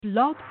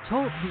Blog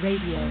Talk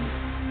Radio.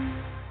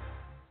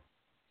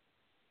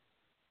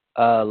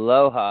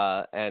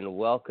 Aloha and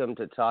welcome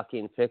to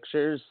Talking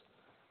Pictures.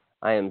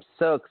 I am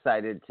so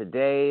excited.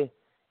 Today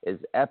is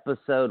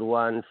episode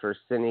 1 for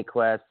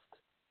CineQuest,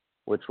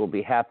 which will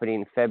be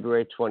happening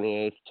February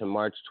 28th to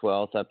March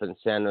 12th up in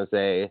San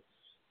Jose.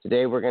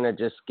 Today we're going to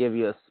just give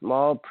you a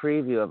small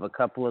preview of a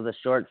couple of the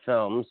short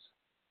films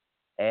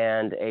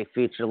and a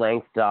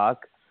feature-length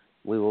doc.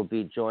 We will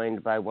be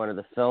joined by one of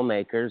the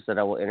filmmakers that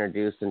I will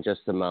introduce in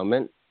just a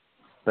moment.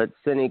 But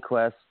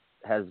CineQuest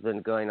has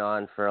been going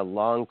on for a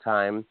long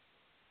time.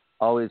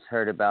 Always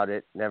heard about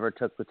it, never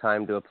took the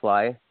time to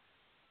apply.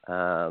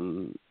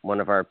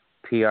 One of our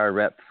PR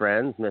rep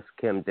friends, Miss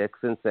Kim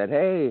Dixon, said,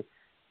 "Hey,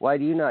 why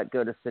do you not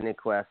go to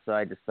CineQuest?" So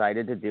I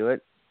decided to do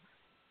it.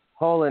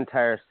 Whole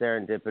entire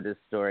serendipitous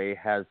story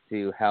as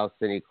to how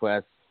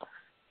CineQuest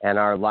and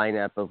our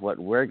lineup of what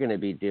we're going to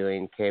be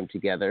doing came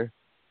together.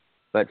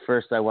 But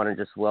first, I want to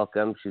just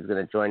welcome, she's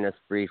going to join us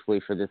briefly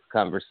for this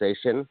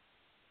conversation,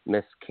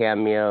 Miss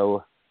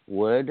Cameo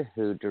Wood,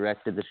 who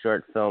directed the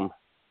short film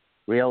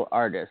Real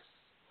Artists.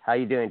 How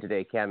you doing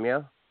today,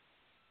 Cameo?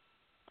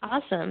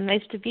 Awesome.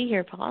 Nice to be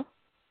here, Paul.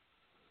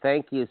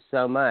 Thank you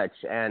so much.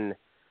 And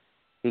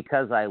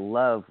because I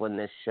love when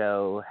this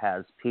show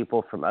has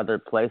people from other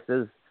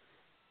places,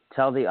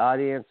 tell the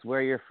audience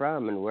where you're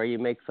from and where you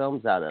make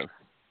films out of.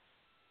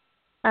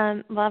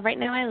 Well, right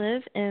now I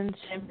live in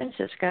San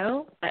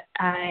Francisco, but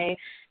I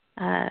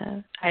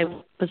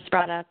was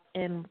brought up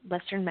in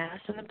Western Mass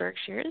in the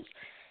Berkshires,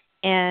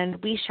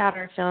 and we shot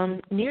our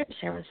film near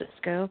San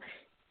Francisco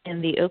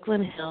in the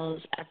Oakland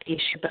Hills at the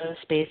Chabot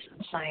Space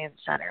and Science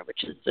Center,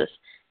 which is this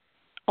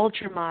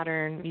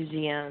ultra-modern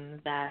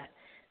museum that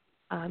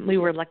we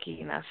were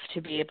lucky enough to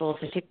be able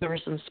to take over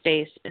some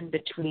space in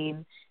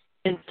between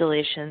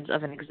installations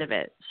of an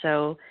exhibit.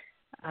 So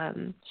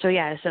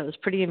it was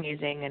pretty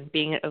amazing. And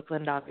being at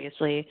Oakland,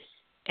 obviously,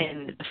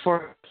 and the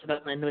forests of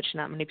Oakland, which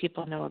not many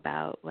people know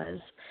about, was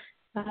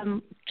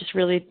just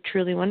really,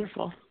 truly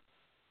wonderful.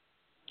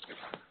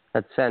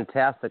 That's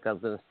fantastic. I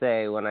was going to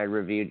say, when I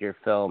reviewed your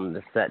film,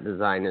 the set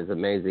design is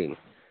amazing.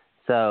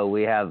 So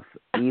we have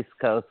East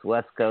Coast,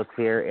 West Coast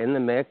here in the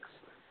mix.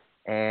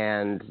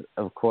 And,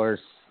 of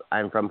course,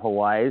 I'm from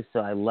Hawaii, so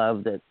I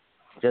love that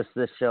just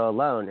this show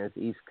alone is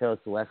East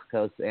Coast, West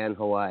Coast, and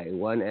Hawaii,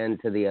 one end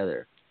to the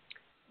other.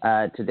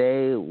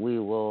 Today we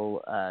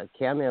will,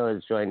 Cameo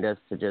has joined us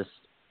to just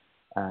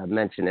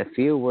mention a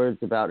few words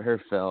about her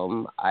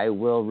film. I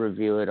will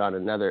review it on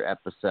another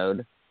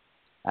episode,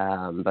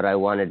 but I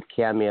wanted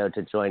Cameo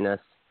to join us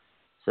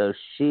so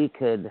she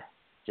could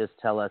just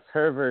tell us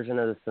her version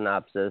of the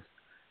synopsis,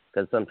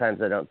 because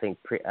sometimes I don't think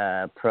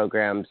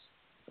programs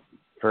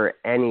for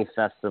any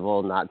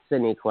festival, not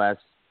CineQuest,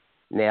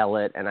 nail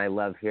it, and I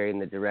love hearing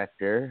the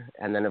director.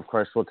 And then, of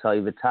course, we'll tell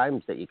you the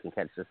times that you can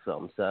catch this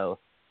film. So,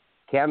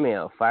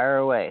 Cameo, fire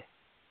away.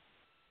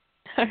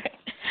 All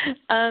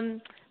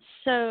right.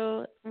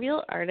 So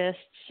Real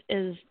Artists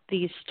is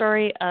the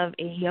story of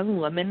a young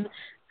woman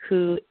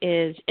who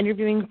is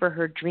interviewing for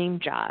her dream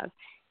job.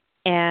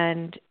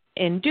 And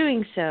in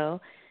doing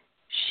so,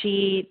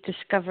 she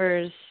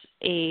discovers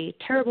a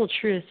terrible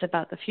truth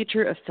about the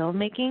future of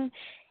filmmaking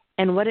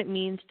and what it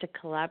means to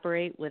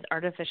collaborate with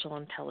artificial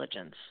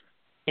intelligence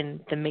in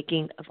the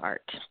making of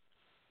art.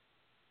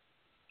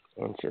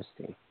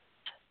 Interesting.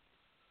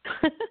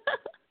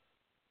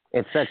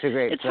 It's such a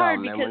great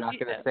film, and we're not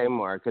going to say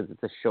more because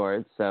it's a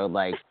short, so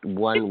like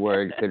one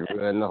word could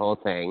ruin the whole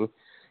thing.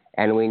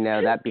 And we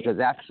know that because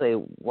actually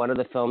one of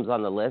the films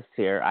on the list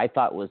here I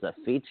thought was a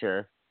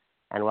feature,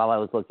 and while I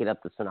was looking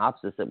up the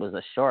synopsis, it was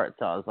a short.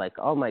 So I was like,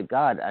 oh my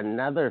God,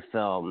 another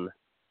film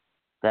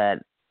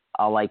that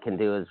all I can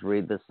do is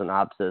read the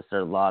synopsis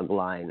or log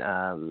line.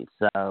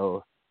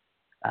 So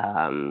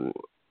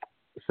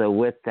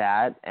with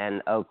that,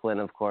 and Oakland,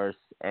 of course,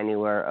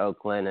 anywhere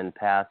Oakland and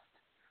past,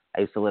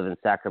 I used to live in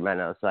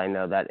Sacramento, so I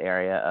know that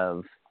area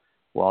of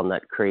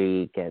Walnut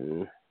Creek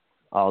and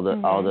all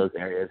those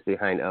areas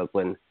behind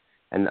Oakland,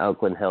 and the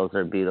Oakland Hills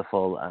are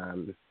beautiful.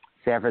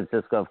 San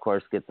Francisco, of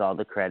course, gets all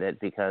the credit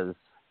because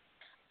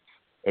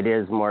it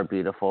is more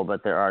beautiful,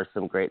 but there are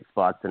some great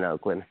spots in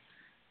Oakland.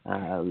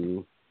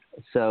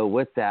 So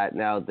with that,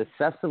 now the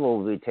festival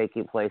will be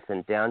taking place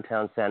in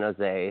downtown San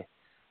Jose,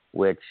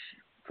 which,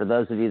 for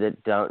those of you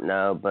that don't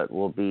know, but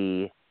will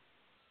be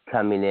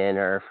coming in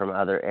or from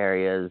other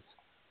areas,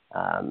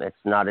 it's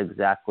not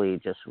exactly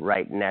just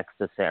right next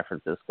to San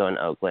Francisco and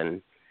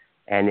Oakland.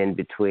 And in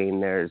between,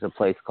 there's a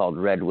place called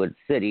Redwood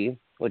City,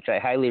 which I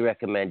highly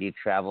recommend you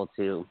travel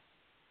to.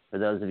 For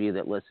those of you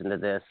that listen to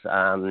this,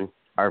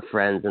 our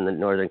friends in the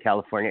Northern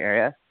California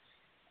area,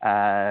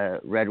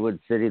 Redwood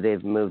City,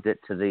 they've moved it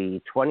to the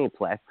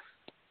 20-plex,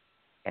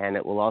 and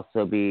it will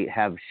also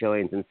have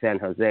showings in San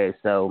Jose.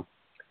 So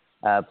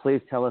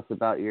please tell us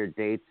about your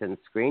dates and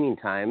screening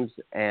times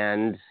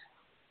and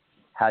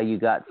how you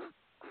got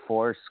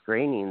 4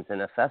 screenings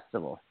in a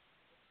festival.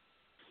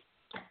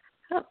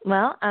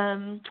 Well,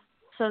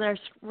 so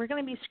we're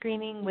going to be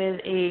screening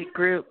with a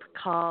group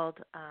called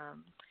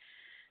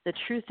The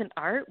Truth in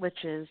Art,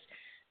 which is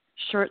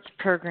Shorts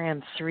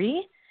Program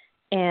 3,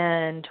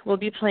 and we'll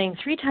be playing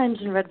 3 times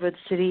in Redwood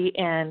City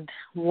and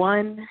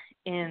 1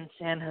 in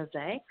San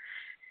Jose.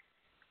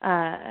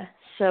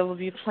 So we'll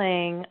be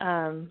playing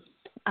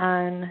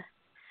on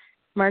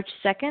March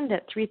 2nd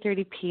at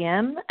 3:30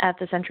 p.m. at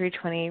the Century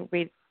 20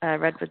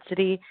 Redwood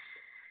City,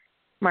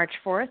 March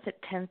 4th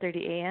at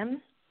 10:30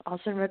 a.m.,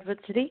 also in Redwood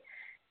City,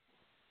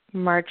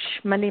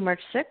 Monday,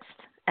 March 6th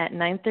at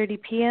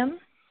 9:30 p.m.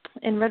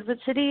 in Redwood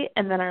City,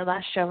 and then our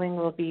last showing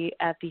will be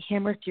at the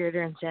Hammer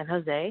Theater in San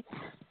Jose,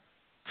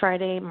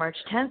 Friday, March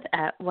 10th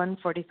at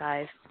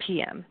 1:45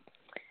 p.m.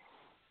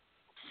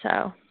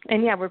 So,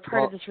 and yeah, we're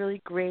part of this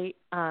really great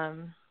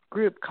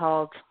group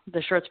called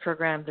the Shorts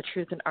Program, The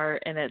Truth in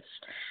Art, and it's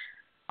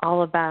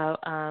all about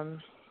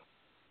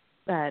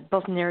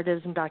both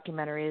narratives and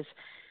documentaries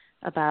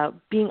about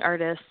being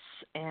artists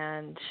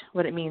and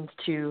what it means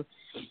to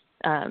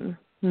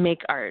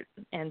make art.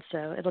 And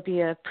so it'll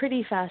be a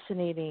pretty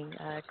fascinating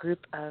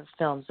group of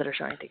films that are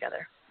showing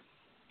together.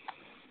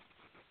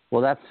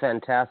 Well, that's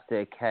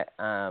fantastic.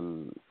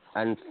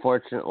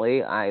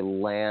 Unfortunately, I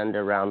land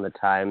around the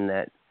time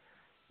that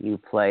you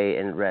play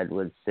in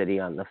Redwood City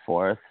on the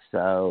 4th,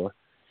 so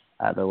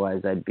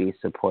otherwise I'd be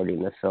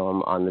supporting the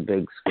film on the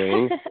big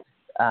screen.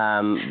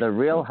 The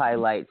real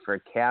highlight for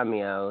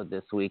Cameo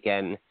this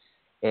weekend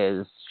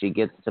is she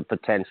gets to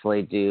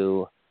potentially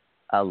do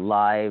a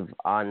live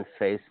on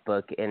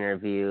Facebook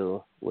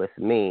interview with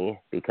me,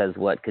 because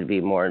what could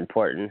be more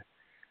important?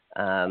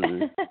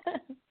 And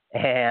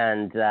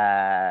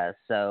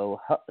so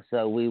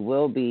we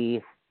will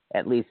be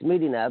at least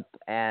meeting up,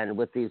 and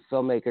with these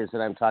filmmakers that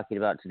I'm talking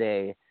about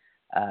today,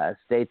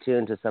 stay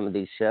tuned to some of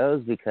these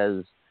shows,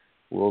 because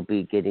we'll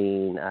be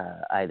getting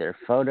either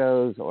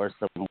photos or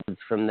some words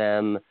from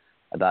them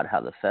about how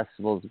the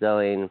festival's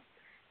going.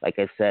 Like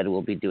I said,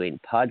 we'll be doing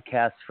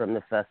podcasts from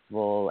the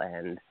festival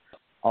and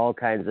all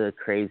kinds of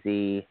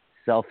crazy,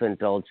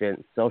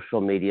 self-indulgent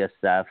social media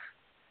stuff.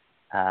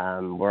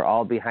 We're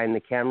all behind the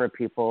camera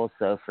people,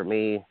 so for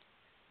me,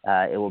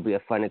 it will be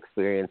a fun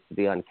experience to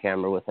be on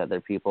camera with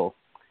other people.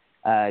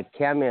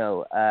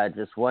 Cameo,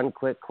 just one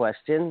quick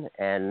question,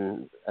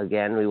 and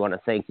again, we want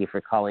to thank you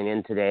for calling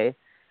in today.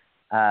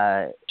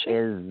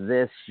 Is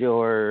this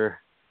your...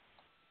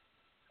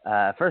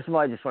 first of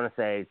all, I just want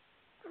to say,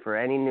 for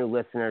any new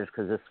listeners,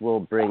 because this will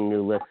bring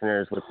new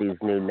listeners with these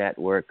new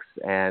networks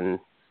and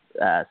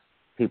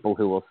people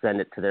who will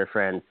send it to their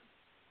friends,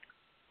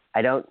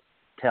 I don't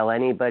tell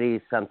anybody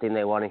something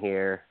they want to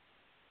hear.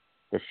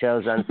 The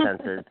show's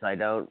uncensored, so I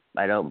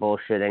don't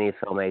bullshit any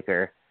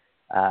filmmaker.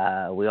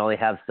 We only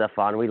have stuff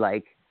on we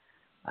like.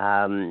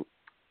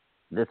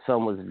 This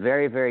film was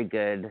very, very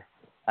good.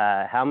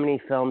 How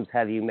many films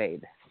have you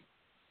made?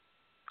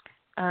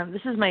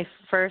 This is my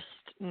first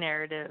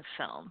narrative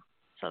film.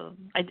 So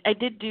I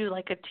did do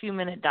like a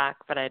 2-minute doc,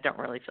 but I don't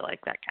really feel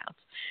like that counts.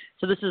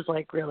 So this is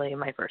like really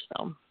my first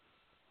film.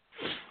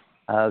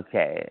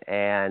 Okay.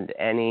 And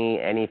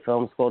any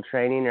film school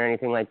training or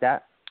anything like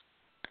that?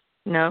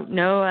 No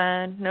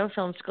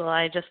film school.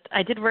 I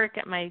did work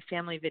at my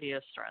family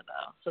video store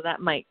though, so that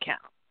might count.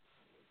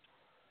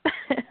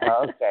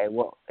 Okay.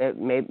 Well,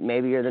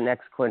 maybe you're the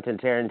next Quentin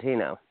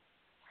Tarantino.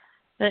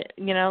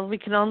 We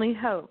can only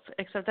hope.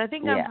 Except I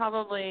think I'm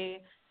probably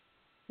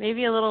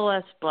maybe a little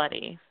less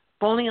bloody.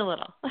 Only a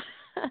little.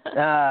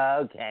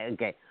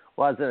 Okay.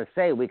 Well, I was going to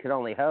say, we can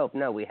only hope.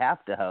 No, we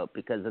have to hope,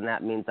 because then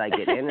that means I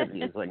get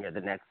interviews when you're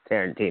the next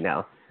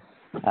Tarantino.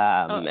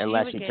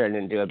 Unless you turn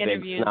into a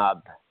big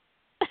snob.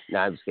 No,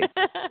 I'm just kidding.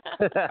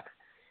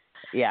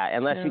 Yeah,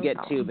 unless you get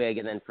too big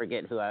and then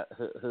forget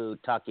who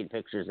Talking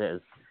Pictures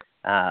is.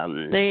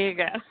 There you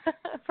go.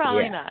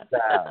 Probably not.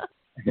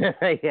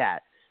 Yeah.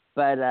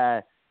 But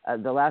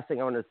the last thing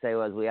I wanted to say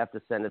was we have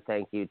to send a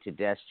thank you to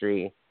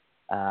Destry.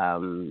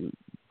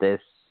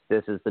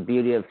 This is the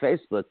beauty of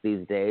Facebook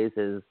these days,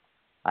 is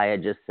I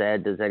had just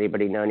said, does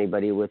anybody know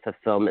anybody with a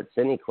film at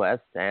CineQuest?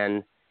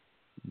 And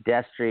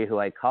Destry, who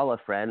I call a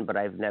friend, but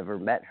I've never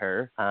met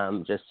her,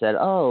 just said,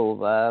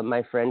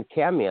 my friend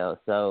Cameo.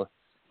 So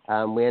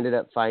we ended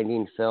up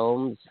finding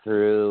films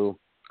through,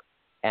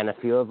 and a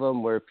few of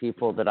them were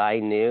people that I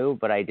knew,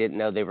 but I didn't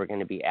know they were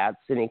going to be at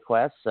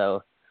CineQuest.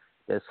 So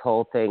this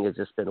whole thing has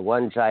just been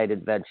one giant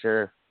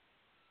adventure.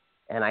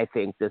 And I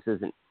think this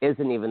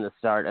isn't even the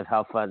start of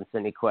how fun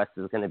CineQuest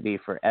is going to be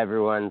for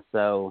everyone.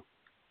 So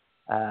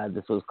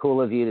this was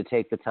cool of you to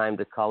take the time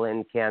to call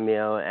in,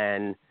 Cameo.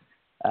 And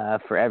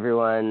for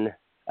everyone,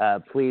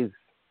 please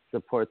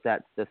support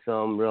the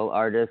film Real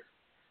Artists.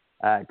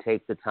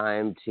 Take the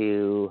time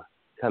to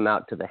come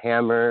out to the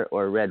Hammer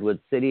or Redwood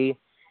City.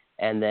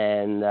 And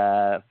then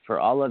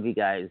for all of you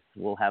guys,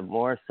 we'll have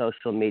more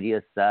social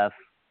media stuff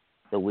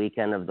the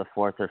weekend of the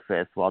 4th or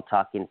 5th while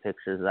Talking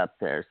Pictures up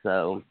there.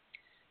 So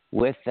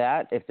with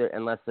that,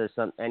 unless there's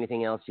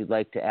anything else you'd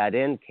like to add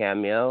in,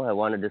 Cameo, I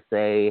wanted to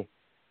say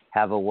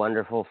have a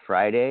wonderful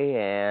Friday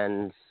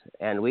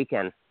and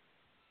weekend.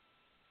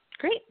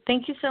 Great.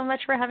 Thank you so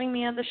much for having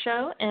me on the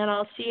show, and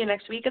I'll see you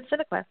next week at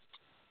CineQuest.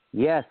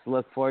 Yes,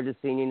 look forward to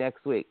seeing you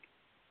next week.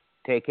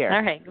 Take care.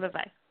 All right.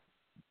 Bye-bye.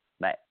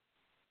 Bye.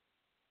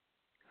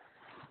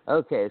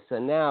 Okay, so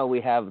now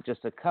we have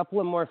just a couple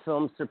of more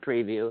films to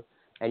preview,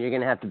 and you're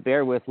going to have to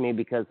bear with me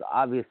because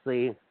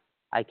obviously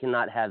I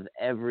cannot have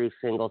every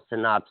single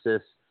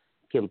synopsis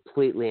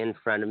completely in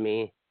front of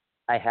me.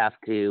 I have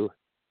to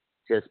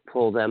just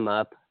pull them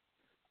up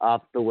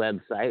off the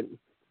website,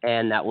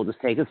 and that will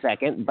just take a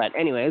second. But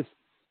anyways,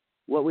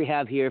 what we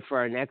have here for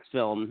our next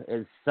film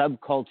is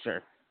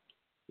Subculture.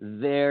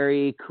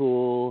 Very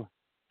cool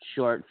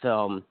short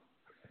film.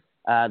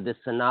 The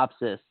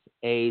synopsis: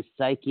 a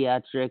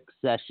psychiatric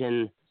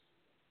session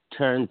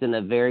turns in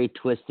a very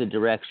twisted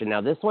direction.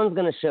 Now, this one's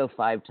going to show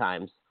 5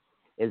 times.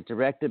 It's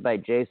directed by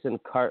Jason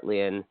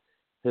Cartlian,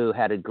 who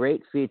had a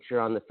great feature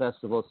on the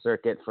festival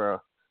circuit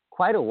for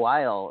quite a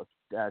while,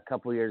 a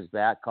couple years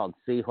back, called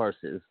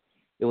Seahorses.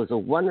 It was a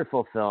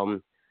wonderful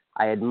film.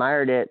 I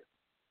admired it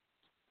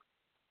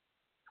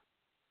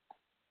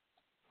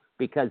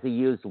because he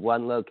used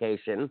one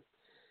location,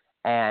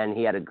 and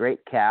he had a great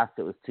cast.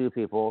 It was 2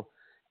 people.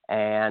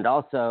 And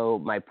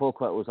also, my pull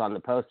quote was on the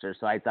poster,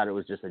 so I thought it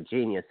was just a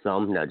genius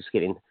film. No, just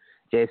kidding.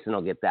 Jason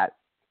will get that.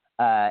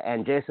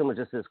 And Jason was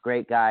just this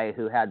great guy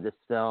who had this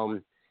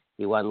film.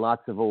 He won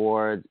lots of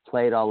awards,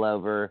 played all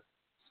over,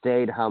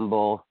 stayed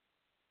humble,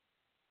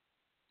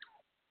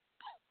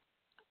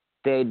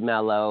 stayed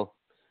mellow.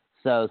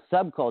 So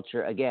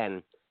Subculture,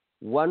 again,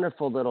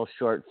 wonderful little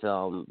short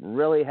film,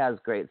 really has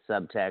great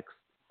subtext.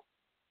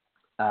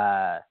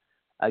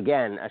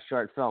 Again, a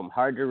short film,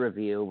 hard to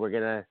review. We're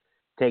going to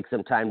take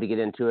some time to get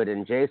into it,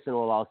 and Jason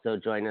will also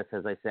join us,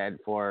 as I said,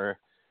 for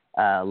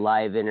a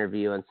live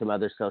interview and some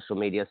other social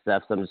media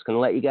stuff. So I'm just going to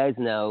let you guys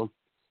know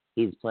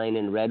he's playing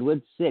in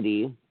Redwood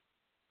City,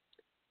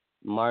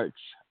 March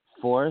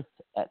 4th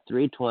at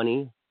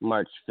 3:20,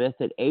 March 5th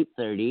at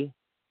 8:30,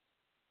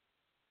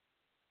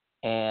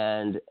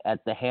 and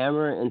at the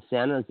Hammer in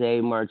San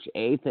Jose, March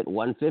 8th at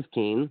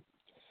 1:15,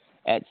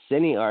 at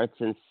Cine Arts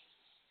in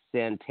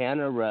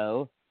Santana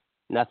Row.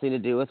 Nothing to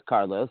do with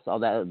Carlos. All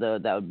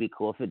that would be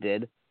cool if it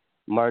did.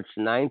 March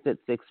 9th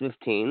at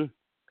 6:15,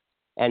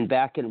 and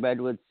back in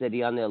Redwood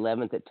City on the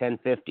 11th at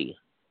 10:50.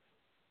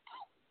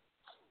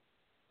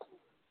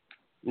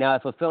 Now,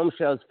 if a film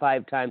shows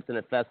 5 times in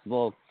a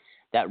festival,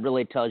 that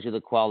really tells you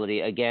the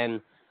quality.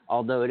 Again,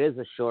 although it is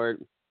a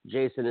short,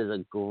 Jason is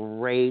a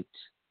great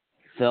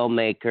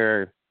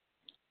filmmaker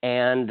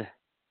and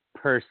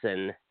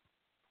person,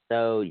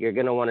 so you're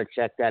going to want to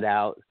check that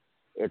out.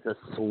 It's a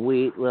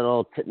sweet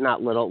little,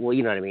 not little, well,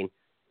 you know what I mean,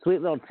 sweet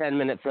little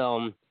 10-minute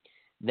film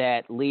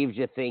that leaves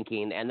you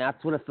thinking, and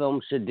that's what a film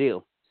should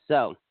do.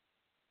 So,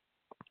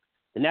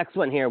 the next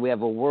one here, we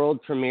have a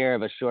world premiere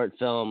of a short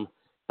film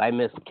by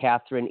Miss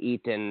Catherine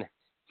Eaton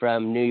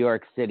from New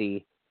York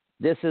City.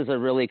 This is a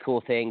really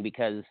cool thing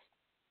because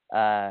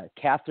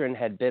Catherine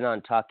had been on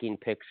Talking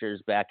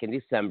Pictures back in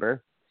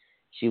December.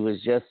 She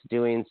was just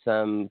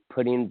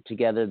putting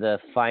together the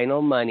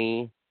final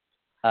money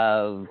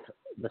of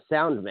the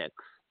sound mix.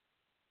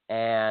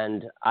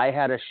 And I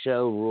had a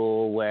show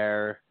rule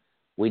where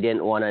we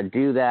didn't want to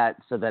do that,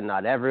 so then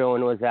not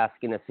everyone was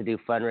asking us to do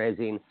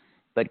fundraising.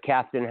 But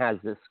Catherine has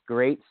this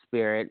great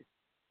spirit,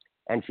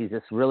 and she's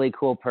this really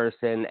cool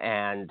person,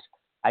 and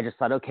I just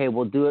thought, okay,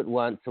 we'll do it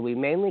once. So we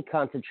mainly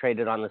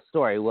concentrated on the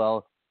story.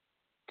 Well,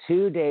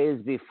 2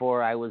 days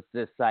before I was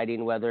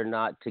deciding whether or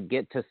not to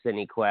get to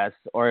CineQuest,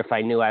 or if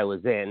I knew I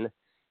was in,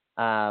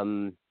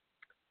 I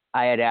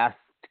had asked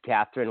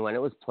Catherine when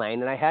it was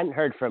playing, and I hadn't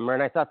heard from her,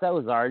 and I thought that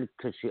was odd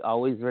because she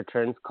always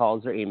returns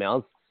calls or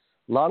emails.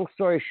 Long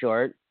story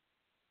short,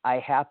 I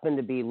happened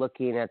to be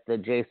looking at the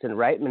Jason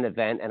Reitman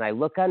event, and I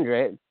look under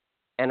it,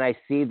 and I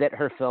see that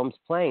her film's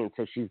playing.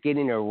 So she's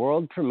getting her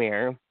world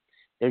premiere.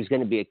 There's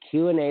going to be a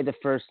Q&A the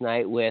first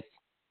night with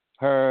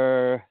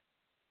her,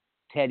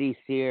 Teddy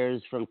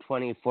Sears from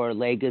 24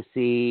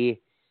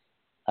 Legacy,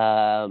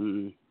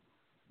 Harris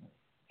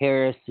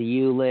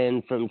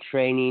Yulin from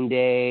Training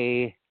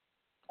Day,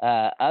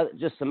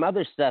 just some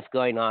other stuff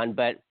going on.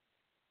 But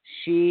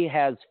she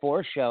has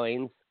 4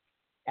 showings,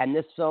 and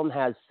this film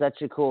has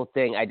such a cool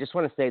thing. I just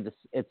want to say this: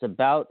 it's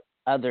about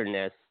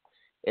otherness.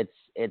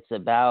 It's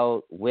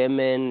about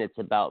women. It's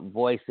about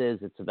voices.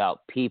 It's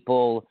about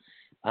people.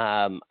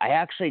 I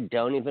actually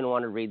don't even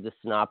want to read the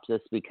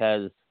synopsis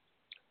because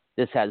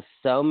this has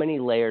so many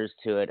layers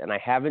to it, and I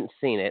haven't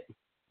seen it.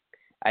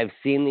 I've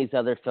seen these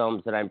other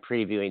films that I'm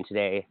previewing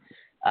today,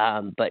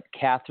 but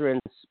Catherine's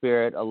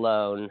spirit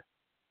alone,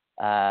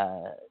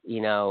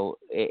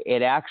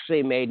 it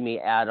actually made me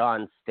add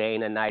on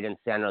staying a night in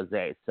San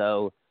Jose.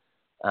 So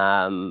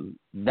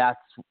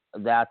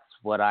that's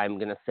what I'm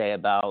going to say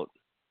about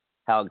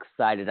how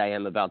excited I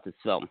am about this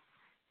film.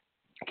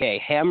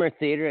 Okay, Hammer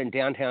Theater in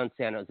downtown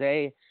San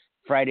Jose,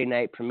 Friday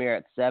night premiere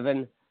at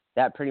 7.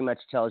 That pretty much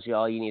tells you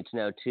all you need to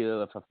know,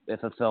 too,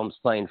 if a film's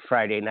playing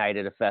Friday night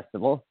at a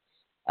festival.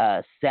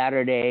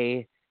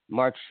 Saturday,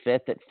 March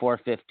 5th at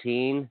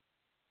 4:15.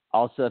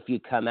 Also, if you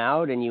come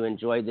out and you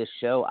enjoy this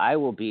show, I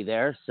will be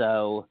there.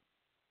 So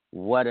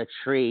what a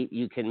treat.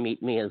 You can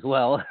meet me as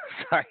well.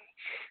 Sorry.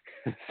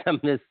 Some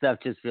of this stuff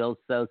just feels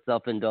so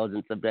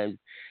self-indulgent sometimes.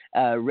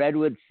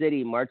 Redwood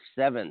City, March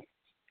 7th,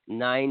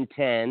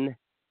 9:10.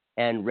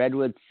 and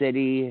Redwood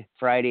City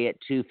Friday at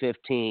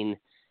 2:15.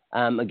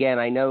 Again,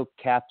 I know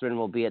Catherine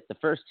will be at the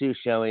first two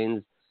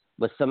showings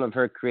with some of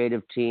her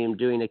creative team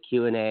doing a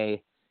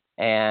Q&A,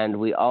 and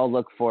we all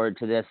look forward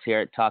to this here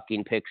at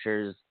Talking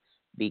Pictures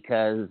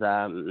because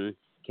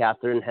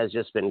Catherine has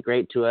just been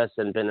great to us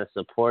and been a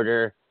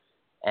supporter.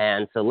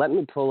 And so let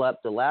me pull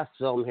up the last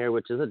film here,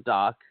 which is a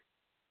doc,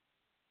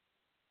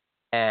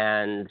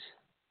 and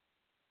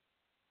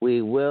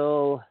we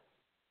will.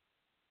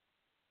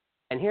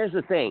 And here's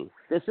the thing.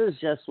 This is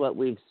just what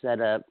we've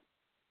set up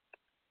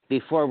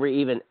before we're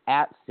even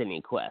at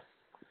CineQuest.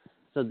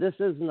 So this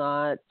is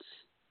not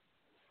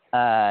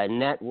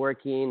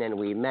networking and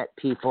we met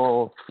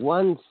people.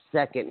 1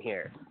 second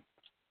here.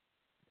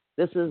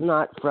 This is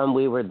not from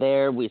we were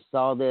there, we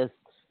saw this,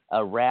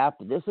 a wrap.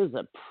 This is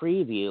a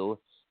preview,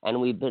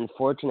 and we've been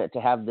fortunate to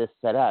have this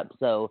set up.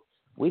 So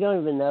we don't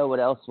even know what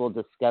else we'll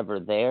discover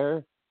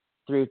there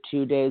through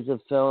 2 days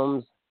of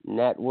films,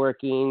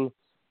 networking,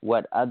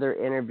 what other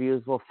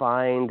interviews we'll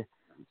find,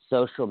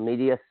 social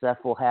media stuff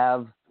we'll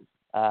have.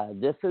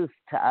 This is,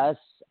 to us,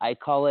 I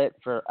call it,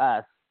 for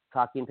us,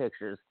 Talking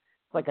Pictures,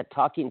 it's like a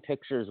Talking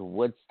Pictures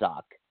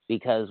Woodstock,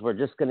 because we're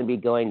just going to be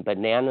going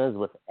bananas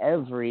with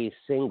every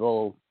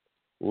single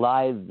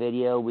live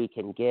video we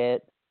can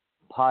get,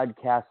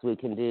 podcast we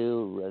can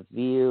do,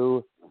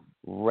 review,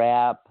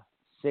 wrap.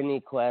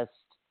 CineQuest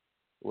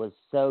was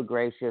so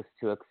gracious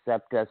to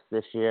accept us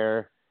this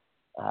year.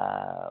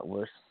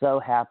 We're so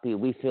happy.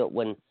 We feel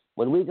when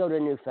we go to a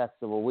new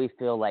festival, we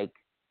feel like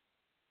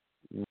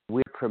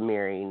we're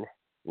premiering,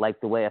 like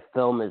the way a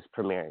film is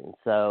premiering.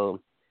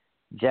 So,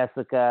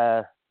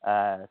 Jessica,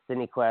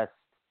 CineQuest,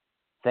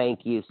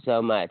 thank you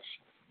so much.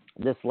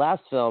 This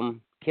last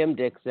film, Kim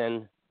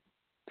Dixon,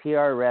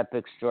 PR rep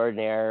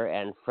extraordinaire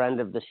and friend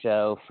of the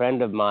show,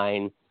 friend of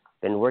mine,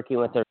 been working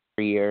with her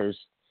for years,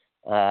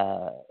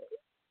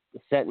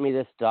 sent me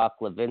this doc,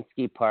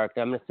 Levinsky Park.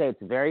 I'm going to say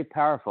it's very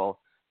powerful.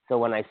 So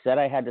when I said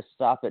I had to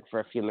stop it for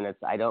a few minutes,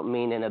 I don't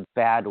mean in a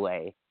bad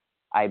way.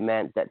 I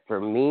meant that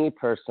for me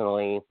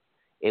personally,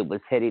 it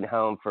was hitting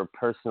home for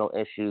personal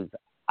issues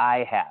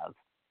I have.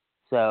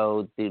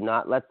 So do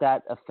not let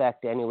that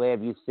affect any way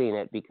of you seen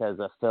it, because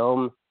a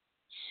film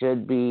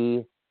should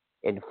be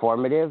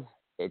informative,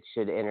 it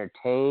should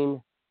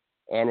entertain,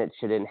 and it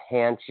should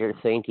enhance your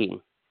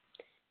thinking.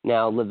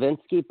 Now,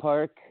 Levinsky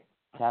Park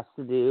has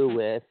to do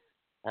with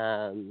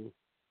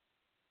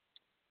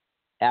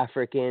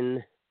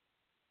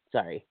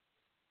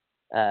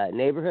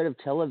neighborhood of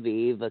Tel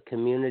Aviv, a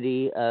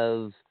community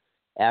of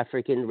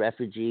African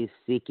refugees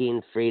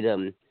seeking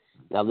freedom.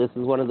 Now, this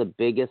is one of the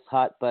biggest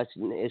hot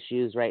button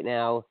issues right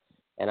now,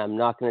 and I'm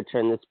not going to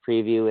turn this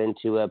preview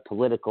into a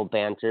political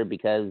banter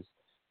because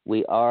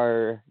we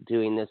are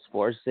doing this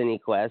for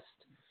CineQuest,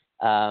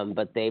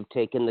 but they've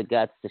taken the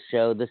guts to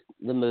show the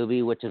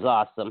movie, which is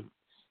awesome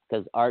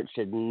because art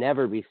should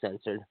never be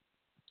censored.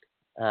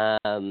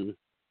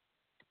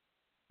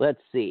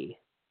 Let's see.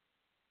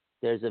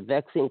 There's a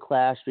vexing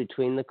clash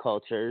between the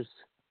cultures.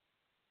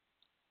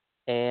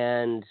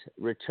 And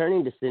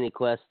returning to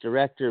CineQuest,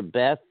 director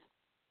Beth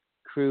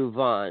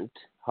Cruvant,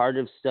 Heart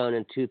of Stone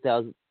in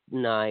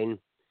 2009,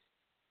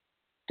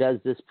 does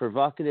this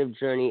provocative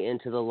journey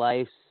into the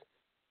lives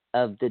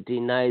of the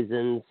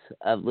denizens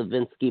of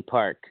Levinsky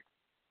Park.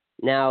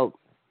 Now,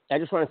 I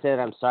just want to say that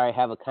I'm sorry, I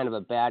have a kind of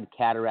a bad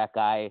cataract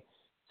eye,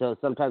 so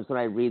sometimes when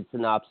I read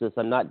synopsis,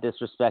 I'm not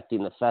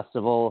disrespecting the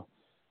festival,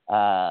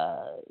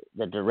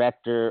 the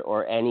director,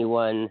 or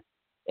anyone.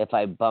 If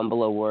I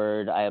bumble a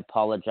word, I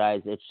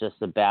apologize. It's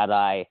just a bad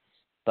eye.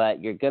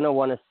 But you're going to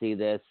want to see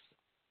this,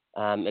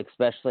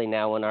 especially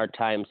now in our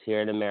times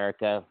here in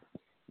America,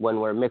 when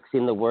we're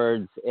mixing the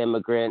words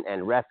immigrant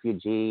and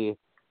refugee.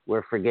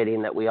 We're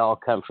forgetting that we all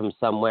come from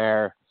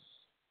somewhere.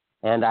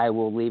 And I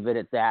will leave it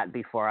at that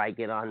before I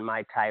get on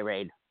my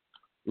tirade.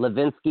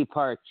 Levinsky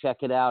Park, check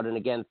it out. And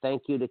again,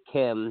 thank you to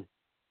Kim.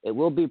 It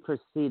will be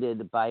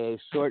preceded by a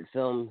short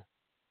film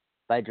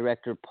by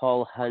director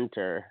Paul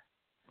Hunter,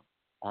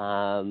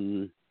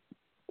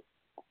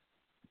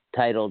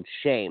 titled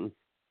Shame.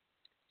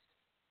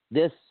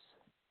 This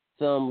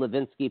film,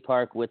 Levinsky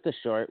Park with the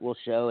short, will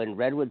show in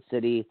Redwood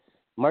City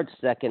March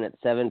 2nd at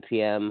 7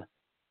 p.m.,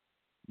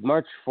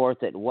 March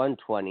 4th at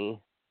 1:20,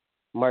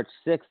 March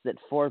 6th at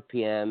 4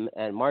 p.m.,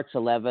 and March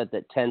 11th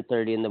at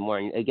 10:30 in the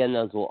morning. Again,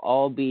 those will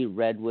all be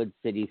Redwood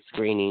City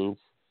screenings.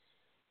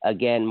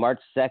 Again,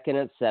 March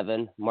 2nd at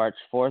 7, March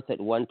 4th at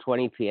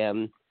 1:20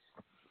 p.m.,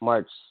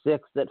 March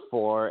 6th at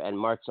 4, and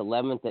March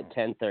 11th at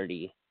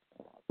 10:30.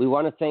 We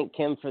want to thank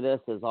Kim for this,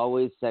 as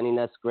always, sending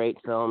us great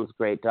films,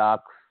 great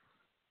docs,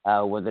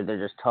 whether they're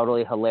just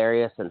totally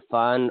hilarious and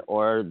fun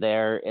or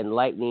they're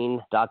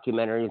enlightening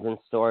documentaries and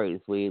stories.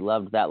 We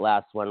loved that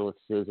last one with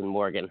Susan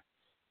Morgan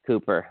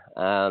Cooper.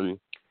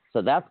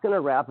 So that's going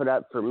to wrap it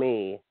up for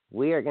me.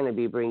 We are going to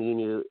be bringing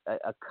you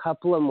a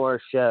couple of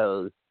more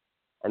shows.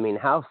 I mean,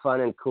 how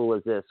fun and cool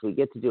is this? We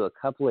get to do a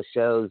couple of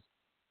shows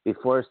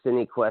before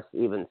CineQuest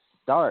even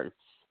starts.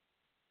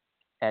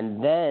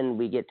 And then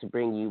we get to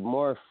bring you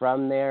more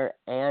from there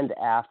and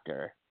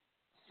after.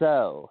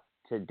 So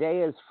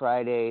today is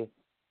Friday.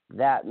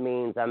 That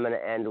means I'm going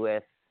to end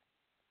with,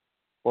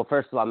 well,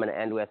 first of all, I'm going to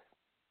end with,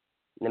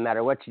 no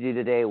matter what you do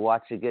today,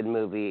 watch a good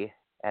movie.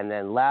 And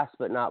then last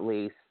but not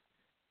least,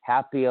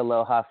 happy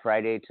Aloha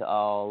Friday to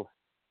all.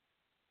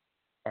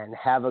 And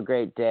have a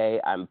great day.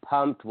 I'm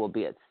pumped. We'll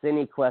be at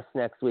CineQuest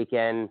next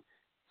weekend.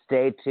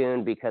 Stay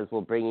tuned because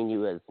we'll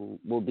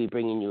be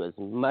bringing you as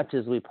much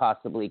as we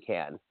possibly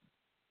can.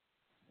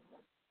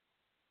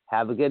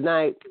 Have a good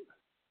night.